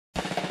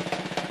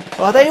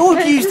Oh, they all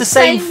use the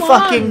same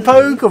fucking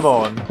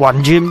Pokemon.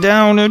 One gym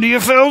down, only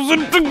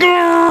 1,000 to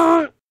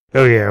go.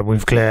 Oh yeah,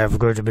 with Claire, I've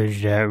got to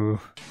be down.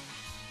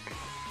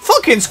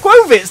 Fucking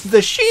Squovit's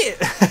the shit.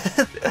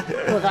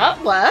 Well,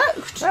 that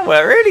worked. That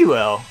worked really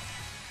well.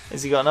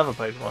 Has he got another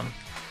Pokemon?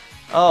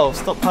 Oh,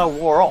 stockpile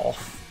wore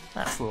off.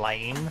 That's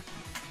lame.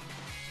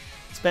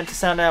 It's meant to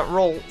sound out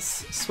rolls.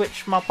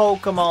 Switch my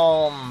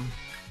Pokemon.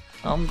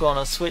 I'm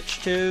gonna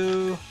switch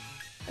to...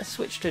 Let's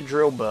switch to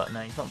Drillburt. No,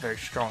 he's not very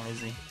strong, is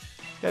he?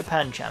 Go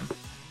Pancham.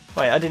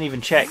 Wait, I didn't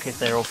even check if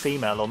they're all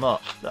female or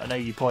not. I know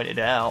you pointed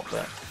it out,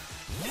 but...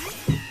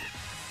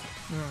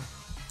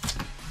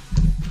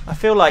 I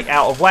feel like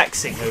out of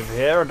waxing over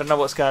here. I don't know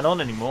what's going on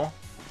anymore.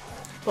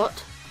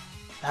 What?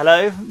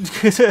 Hello?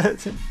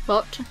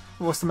 What?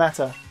 What's the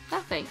matter?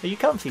 Nothing. Are you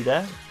comfy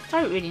there?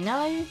 I don't really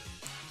know.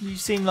 You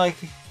seem like...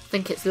 I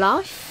think it's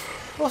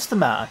life. What's the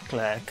matter,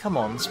 Claire? Come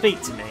on,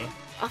 speak to me.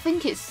 I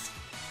think it's...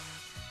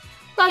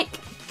 like,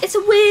 it's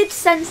a weird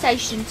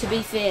sensation to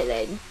be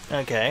feeling.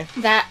 Okay.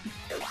 That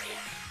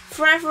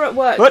forever at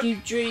work What? you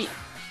dream...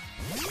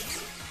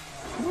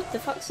 What the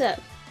fuck's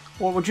that?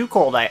 What would you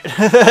call that?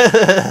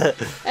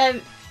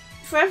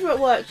 Forever at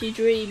work you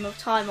dream of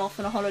time off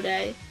on a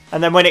holiday.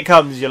 And then when it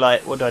comes, you're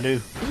like, what do I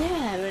do?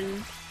 Yeah,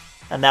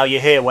 And now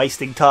you're here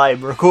wasting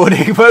time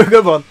recording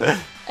Pokemon.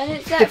 and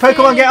it's that Did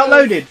Pokemon get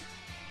feeling of- uploaded?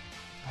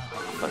 Oh,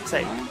 for fuck's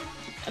sake.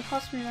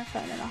 Pass me my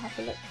phone and I'll have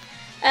a look.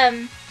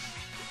 And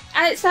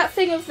it's that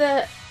thing of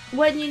the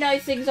when you know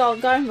things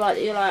aren't going right,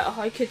 that you're like, oh,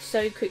 I could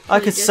so quickly. I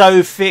could just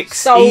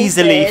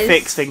easily this.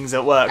 fix things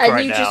at work and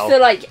right you now. just feel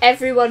like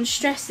everyone's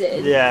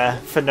stressing. Yeah,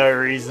 for no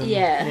reason.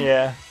 Yeah.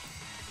 Yeah.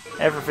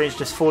 Everything's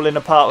just falling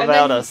apart And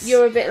without then us.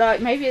 you're a bit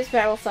like, maybe it's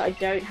better off that I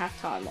don't have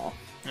time off.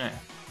 Yeah.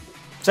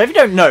 So if you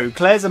don't know,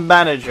 Claire's a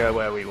manager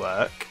where we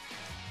work,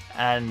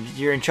 and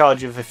you're in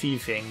charge of a few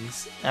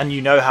things, and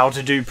you know how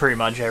to do pretty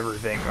much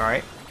everything,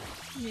 right?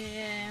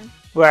 Yeah.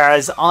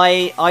 Whereas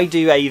I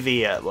do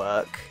AV at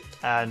work,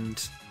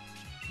 and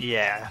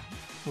yeah,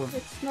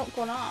 It's not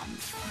gone up.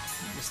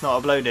 it's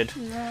not uploaded.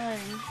 No.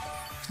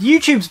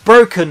 YouTube's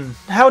broken.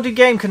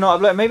 HowDoGame cannot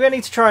upload. Maybe I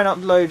need to try and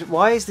upload.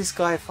 Why is this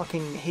guy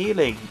fucking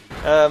healing?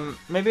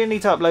 Maybe I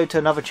need to upload to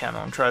another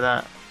channel and try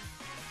that.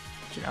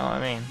 Do you know what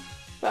I mean?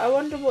 But I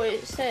wonder what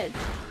it said.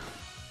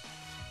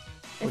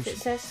 If it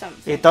says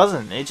something. It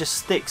doesn't. It just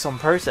sticks on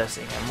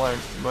processing and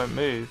won't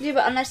move. Yeah,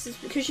 but unless it's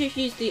because you've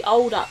used the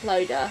old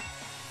uploader.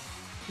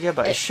 Yeah,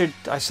 but it should.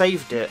 I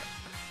saved it.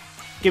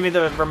 Give me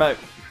the remote.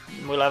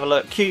 We'll have a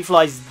look.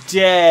 Cutefly's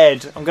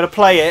dead. I'm gonna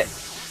play it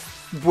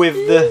with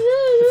the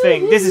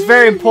thing. This is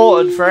very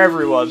important for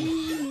everyone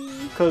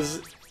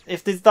because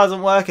if this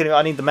doesn't work,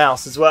 I need the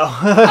mouse as well.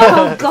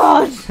 Oh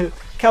God!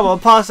 Come on,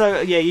 pass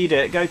over. Yeah, you do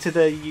it. Go to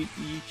the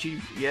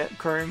YouTube. Yeah,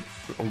 Chrome.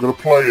 I'm gonna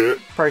play it.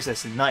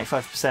 Processing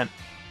 95%.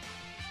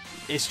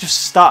 It's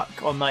just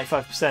stuck on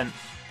 95%.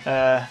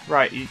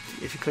 Right,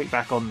 if you click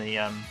back on the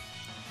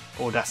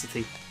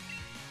Audacity.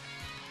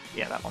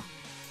 Yeah, that one.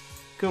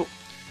 Cool.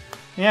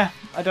 Yeah,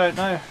 I don't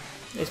know.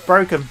 It's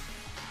broken.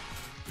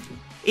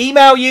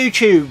 Email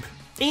YouTube.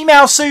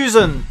 Email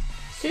Susan.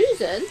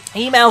 Susan?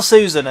 Email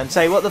Susan and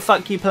say what the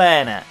fuck you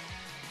playing at.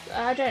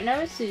 I don't know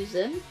a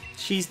Susan.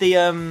 She's the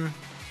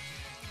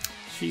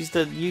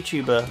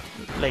YouTuber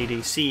lady,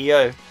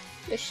 CEO.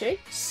 Is she?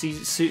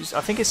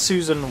 I think it's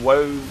Susan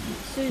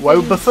Susan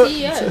Wobefoot.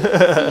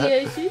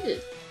 CEO Susan.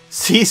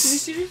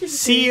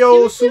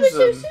 CEO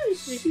Susan.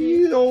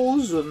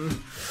 CEO Susan.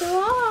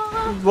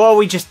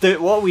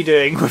 What are we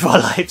doing with our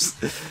lives?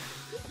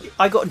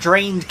 I got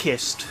drained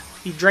kissed.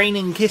 He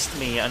draining kissed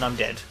me and I'm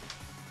dead.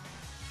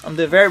 I'm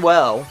doing very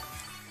well.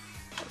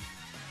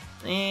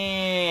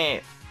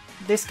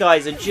 This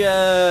guy's a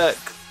jerk.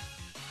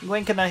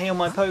 When can I heal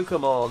my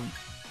Pokemon?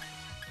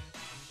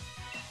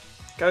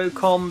 Go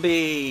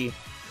Combee.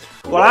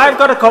 Well, I've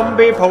got a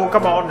Combee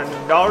Pokemon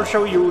and I'll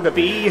show you the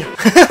bee.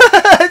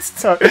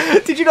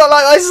 Did you not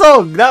like my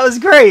song? That was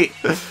great.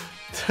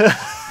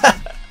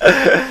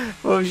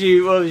 What was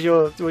you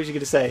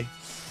gonna say?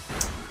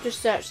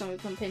 Just search something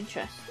on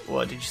Pinterest.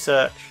 What did you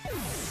search?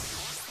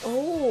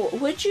 Oh,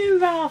 would you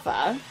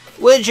rather?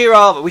 Would you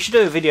rather? We should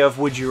do a video of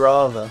Would You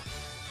Rather.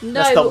 No.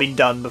 That's not been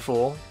done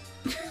before.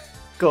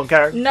 Go on,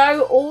 Karen.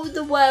 Know all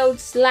the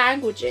world's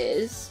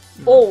languages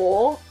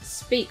or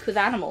speak with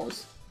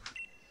animals.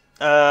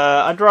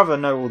 I'd rather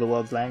know all the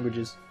world's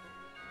languages.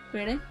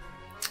 Really?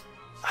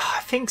 I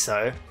think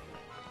so.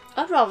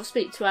 I'd rather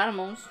speak to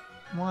animals.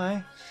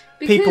 Why?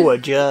 Because... People are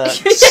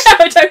jerks. Yeah,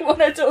 I don't want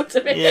to talk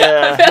to me.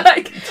 Yeah. I feel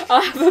like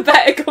I'll have a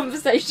better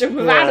conversation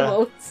with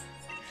animals.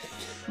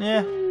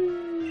 Yeah.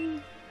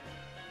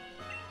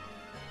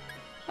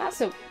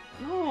 That's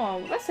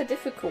a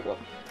difficult one.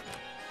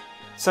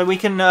 So we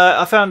can.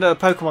 I found a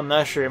Pokemon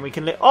nursery, and we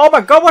can. Oh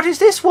my god! What is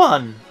this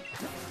one?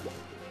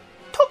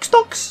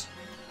 Tox.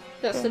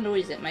 That's the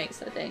noise it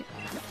makes, I think.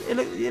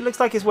 It looks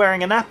like it's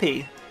wearing a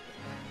nappy.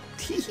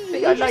 But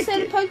you I just like said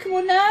it.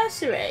 Pokemon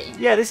nursery.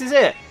 Yeah, this is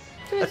it.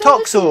 So A it's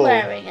obviously Toxel.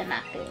 wearing a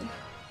nappy.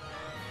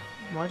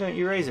 Why don't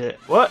you raise it?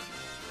 What?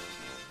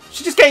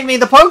 She just gave me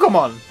the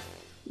Pokemon.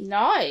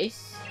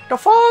 Nice. The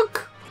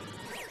fuck?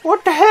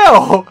 What the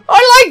hell?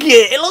 I like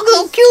it! It looks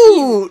so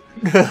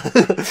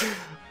cute!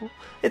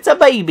 It's a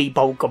baby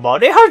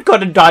Pokemon. It has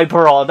got a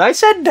diaper on. I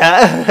said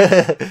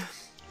that.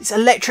 It's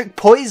electric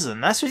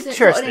poison. That's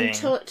interesting.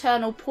 It's got an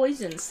internal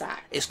poison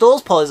sac. It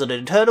stores poison in an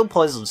internal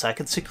poison sac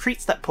and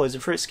secretes that poison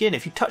through its skin.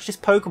 If you touch this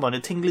Pokemon, a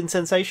tingling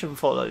sensation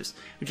follows.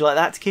 Would you like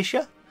that,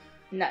 Takisha?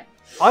 No.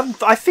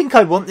 I think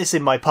I want this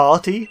in my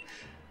party.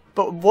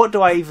 But what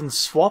do I even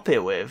swap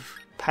it with?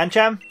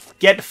 Pancham?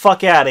 Get the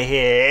fuck out of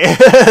here.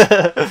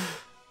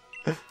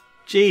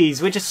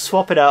 Jeez, we're just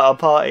swapping out our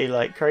party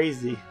like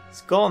crazy.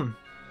 It's gone.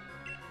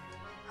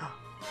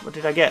 What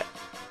did I get?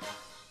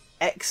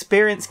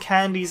 Experience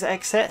Candy's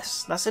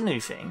Excess. That's a new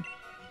thing.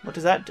 What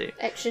does that do?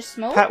 Extra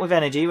small? Packed with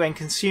energy. When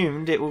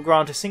consumed, it will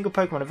grant a single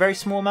Pokemon a very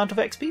small amount of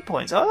XP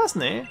points. Oh, that's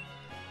new.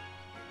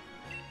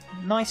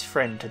 Nice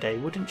friend today,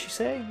 wouldn't you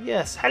say?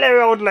 Yes.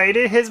 Hello, old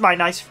lady. Here's my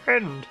nice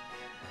friend.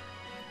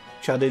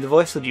 Shall I do the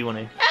voice, or do you want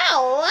to?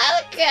 Oh,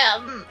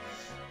 welcome.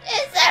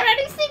 Is there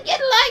anything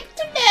you'd like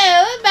to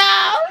know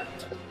about?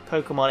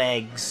 Pokemon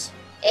eggs.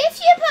 If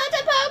you put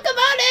a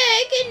Pokemon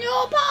egg in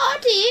your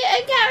party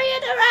and carry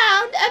it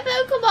around, a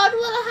Pokemon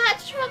will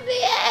hatch from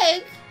the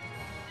egg.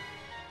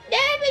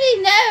 Nobody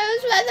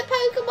knows where the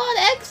Pokemon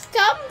eggs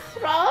come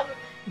from.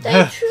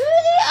 They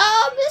truly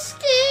are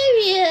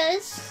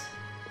mysterious.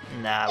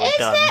 Nah, we're Is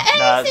done. there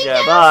anything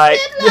else bye.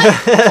 you'd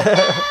like to know?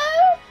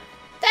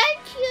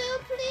 Thank you.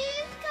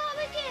 Please come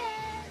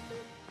again.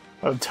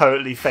 I'm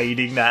totally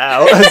fading that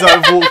out as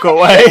I walk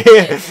away.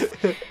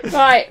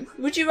 Right,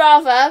 would you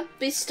rather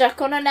be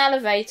stuck on an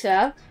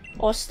elevator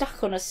or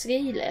stuck on a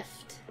ski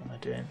lift? What am I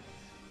doing?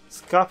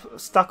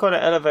 Stuck on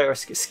an elevator or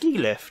ski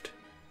lift?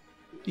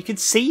 You can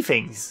see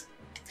things.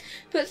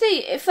 But see,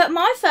 if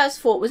my first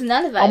thought was an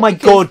elevator. Oh my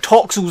god,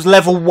 Toxel's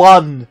level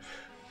 1!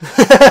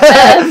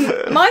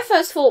 My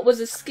first thought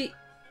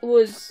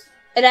was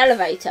an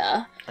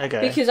elevator.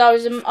 Okay. Because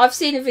I've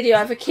seen a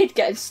video of a kid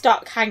getting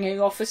stuck hanging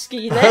off a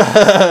ski lift.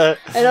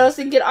 And I was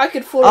thinking I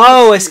could fall off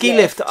Oh, a ski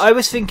lift. I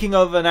was thinking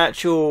of an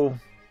actual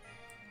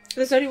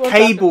There's only one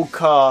cable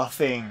car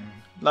thing.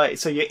 Like,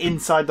 so you're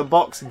inside the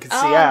box and can see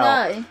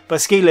out. No. But a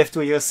ski lift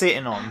where you're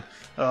sitting on.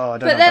 Oh, I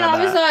don't know But then about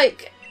I was that.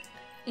 like,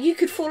 you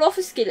could fall off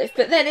a ski lift.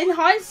 But then in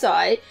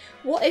hindsight,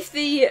 what if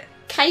the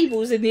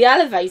cables in the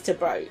elevator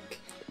broke?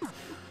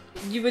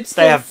 You would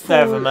still They have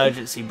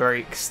emergency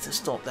brakes to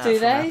stop that Do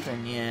from they?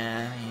 happening.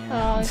 Yeah.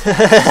 Oh,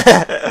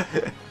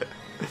 okay.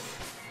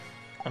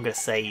 I'm gonna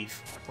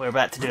save. We're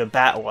about to do a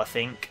battle, I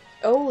think.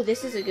 Oh,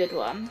 this is a good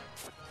one.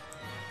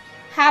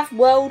 Have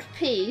world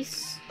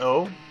peace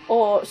Oh.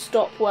 or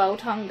stop world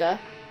hunger.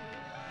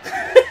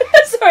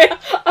 Sorry,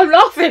 I'm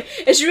laughing.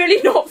 It's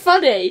really not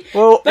funny.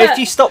 Well, But- if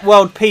you stop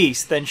world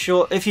peace, then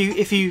sure.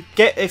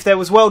 If there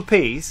was world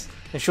peace,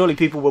 then surely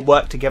people would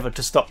work together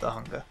to stop the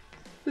hunger.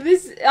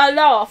 I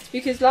laughed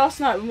because last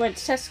night when we went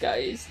to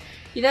Tesco's,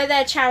 you know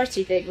their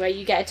charity thing where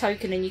you get a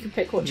token and you can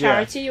pick what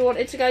charity you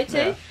wanted to go to?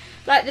 Yeah.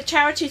 Like the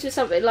charities were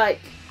something like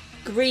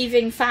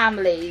grieving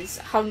families,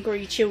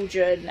 hungry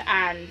children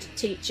and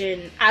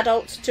teaching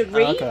adults to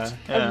read yeah.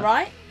 and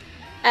write.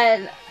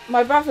 And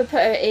my brother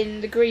put it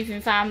in the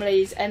grieving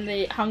families and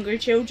the hungry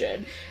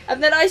children.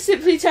 And then I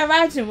simply turned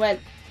around and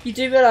went, you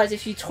do realise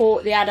if you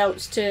taught the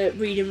adults to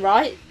read and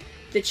write,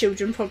 the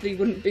children probably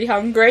wouldn't be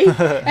hungry.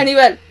 And he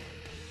went,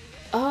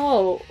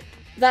 oh,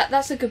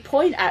 that's a good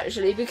point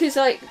actually, because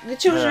like the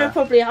children are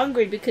probably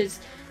hungry because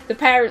the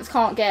parents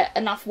can't get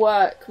enough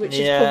work, which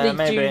is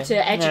probably due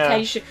to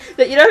education.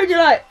 That you know, when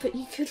you're like, but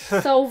you could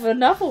solve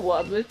another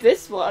one with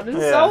this one and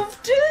solve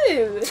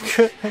two.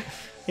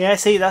 Yeah,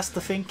 see, that's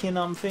the thinking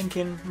I'm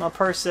thinking, my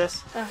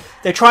process. Oh.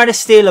 They're trying to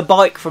steal a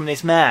bike from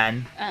this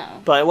man,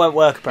 but it won't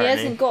work He apparently.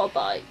 hasn't got a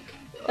bike.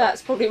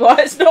 That's probably why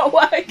it's not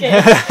working.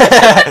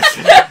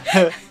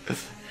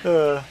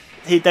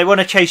 They want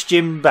to chase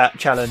gym bat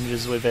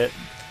challenges with it.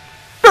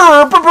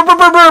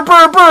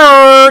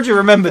 Do you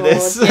remember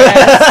this?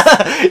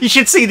 Yes. You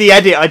should see the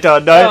edit I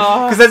done,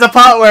 no? Because there's a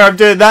part where I'm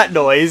doing that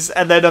noise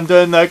and then I'm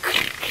doing the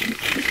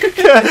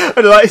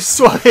and like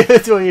swatting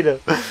between them.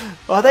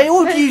 Oh, they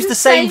all use the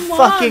same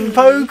fucking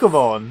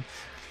Pokemon.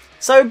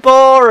 So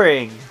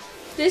boring.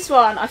 This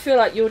one, I feel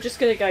like you're just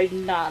gonna go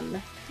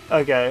none.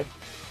 Okay.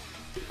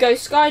 Go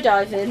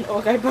skydiving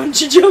or go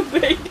bungee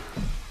jumping.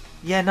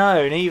 Yeah,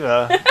 no,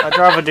 neither. I'd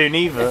rather do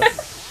neither.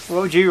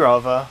 What would you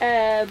rather?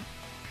 I'd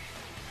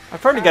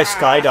probably go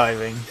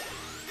skydiving.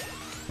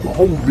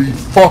 Holy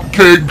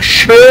fucking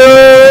shit!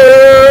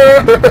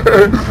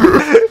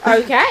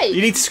 Okay.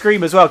 You need to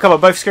scream as well. Come on,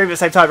 both scream at the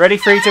same time. Ready?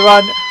 3, 2,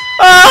 1.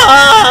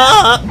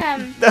 Ah!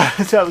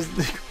 That was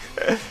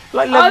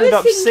like leveled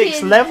up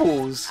 6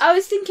 levels. I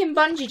was thinking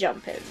bungee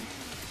jumping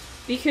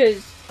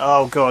because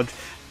Oh god.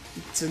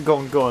 Go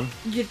on.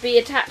 you'd be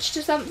attached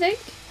to something.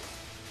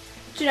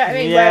 Do you know what I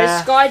mean?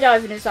 Yeah. Whereas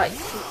skydiving is like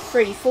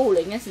free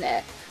falling, isn't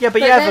it? Yeah, but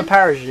But you have then- a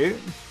parachute.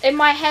 In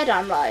my head,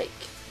 I'm like,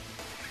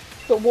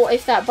 but what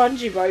if that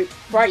bungee rope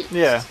breaks?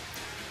 Yeah.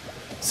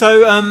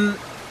 So,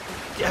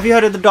 have you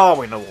heard of the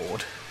Darwin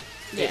Award?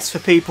 Yes. It's for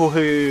people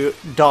who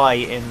die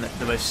in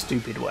the most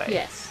stupid way.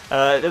 Yes.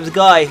 There was a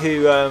guy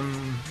who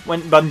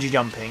went bungee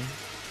jumping,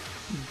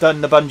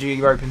 done the bungee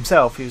rope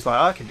himself. He was like,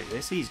 I can do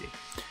this easy.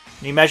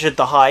 And he measured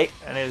the height,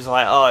 and it was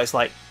like, oh, it's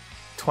like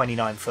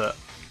 29 foot.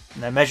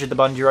 And they measured the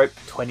bungee rope,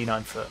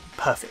 29 foot.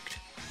 Perfect.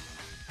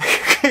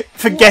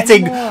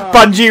 Forgetting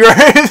bungee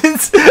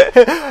ropes.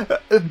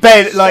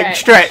 Bend, like,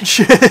 stretch.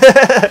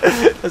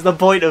 That's the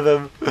point of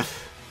them.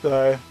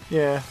 So,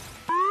 yeah.